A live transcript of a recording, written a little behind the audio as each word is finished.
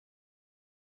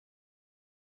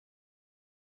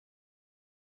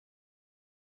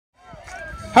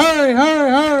Hurry, hurry,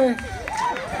 hurry.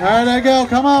 There they go.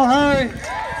 Come on, hurry.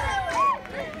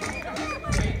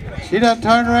 She done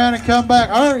turned around and come back.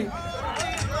 Hurry.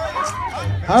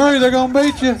 Hurry, they're going to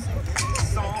beat you.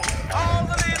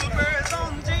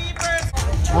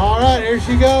 All right, here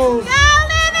she goes.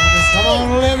 Come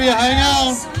on, Olivia, hang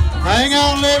on. Hang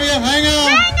on, Olivia, hang on.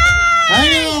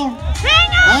 Hang on. Hang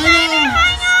on.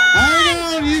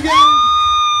 Hang on, you got it.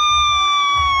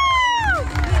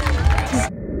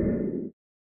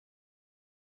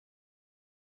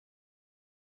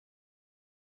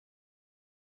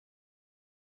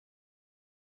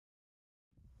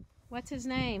 What's his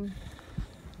name?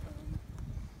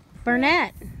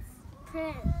 Burnett.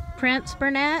 Prince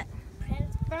Burnett?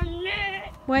 Prince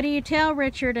Burnett. What do you tell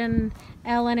Richard and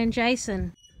Ellen and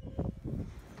Jason?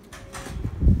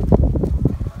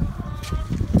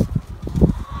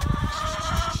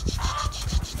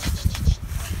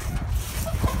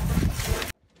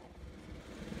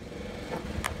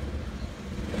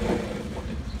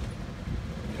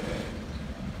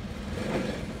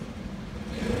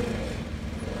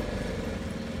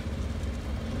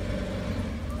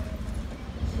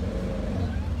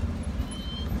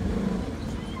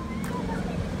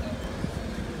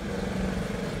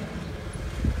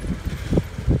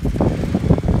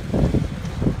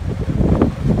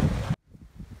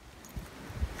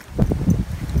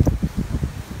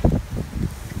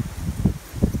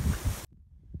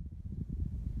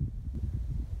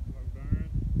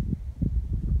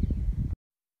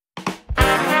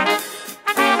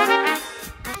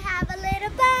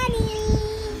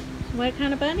 What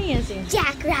kind of bunny is he?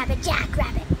 Jackrabbit,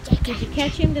 Jackrabbit, Did you Jackrabbit.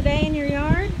 catch him today in your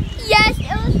yard? Yes, it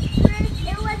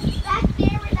was back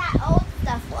there where that old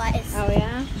stuff was. Oh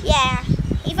yeah? Yeah,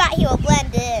 he thought he would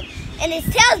blend in. And his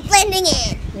tail's blending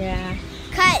in. Yeah.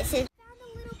 Cause it found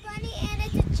a little bunny and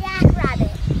it's a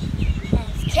jackrabbit. And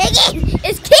it's kicking!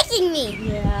 It's kicking me!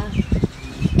 Yeah.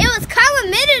 It was come a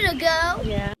minute ago.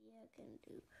 Yeah.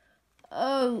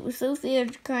 Oh, Sophia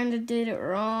kind of did it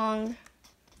wrong.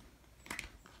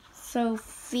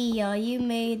 Sophia, you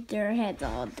made their heads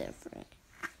all different.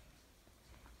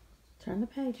 Turn the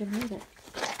page and read it.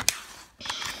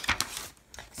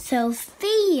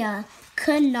 Sophia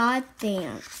could not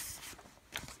dance.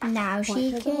 Now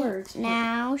she to the can. words.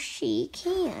 Now she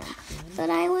can. But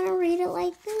I want to read it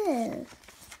like this.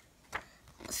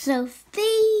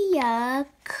 Sophia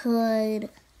could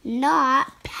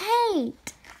not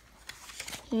paint.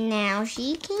 Now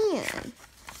she can.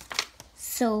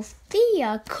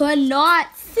 Sophia could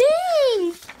not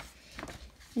sing.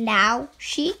 Now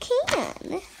she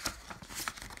can.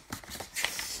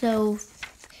 So,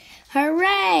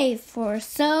 hooray for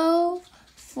Sophia.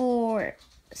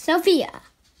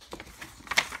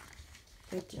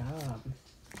 Good job.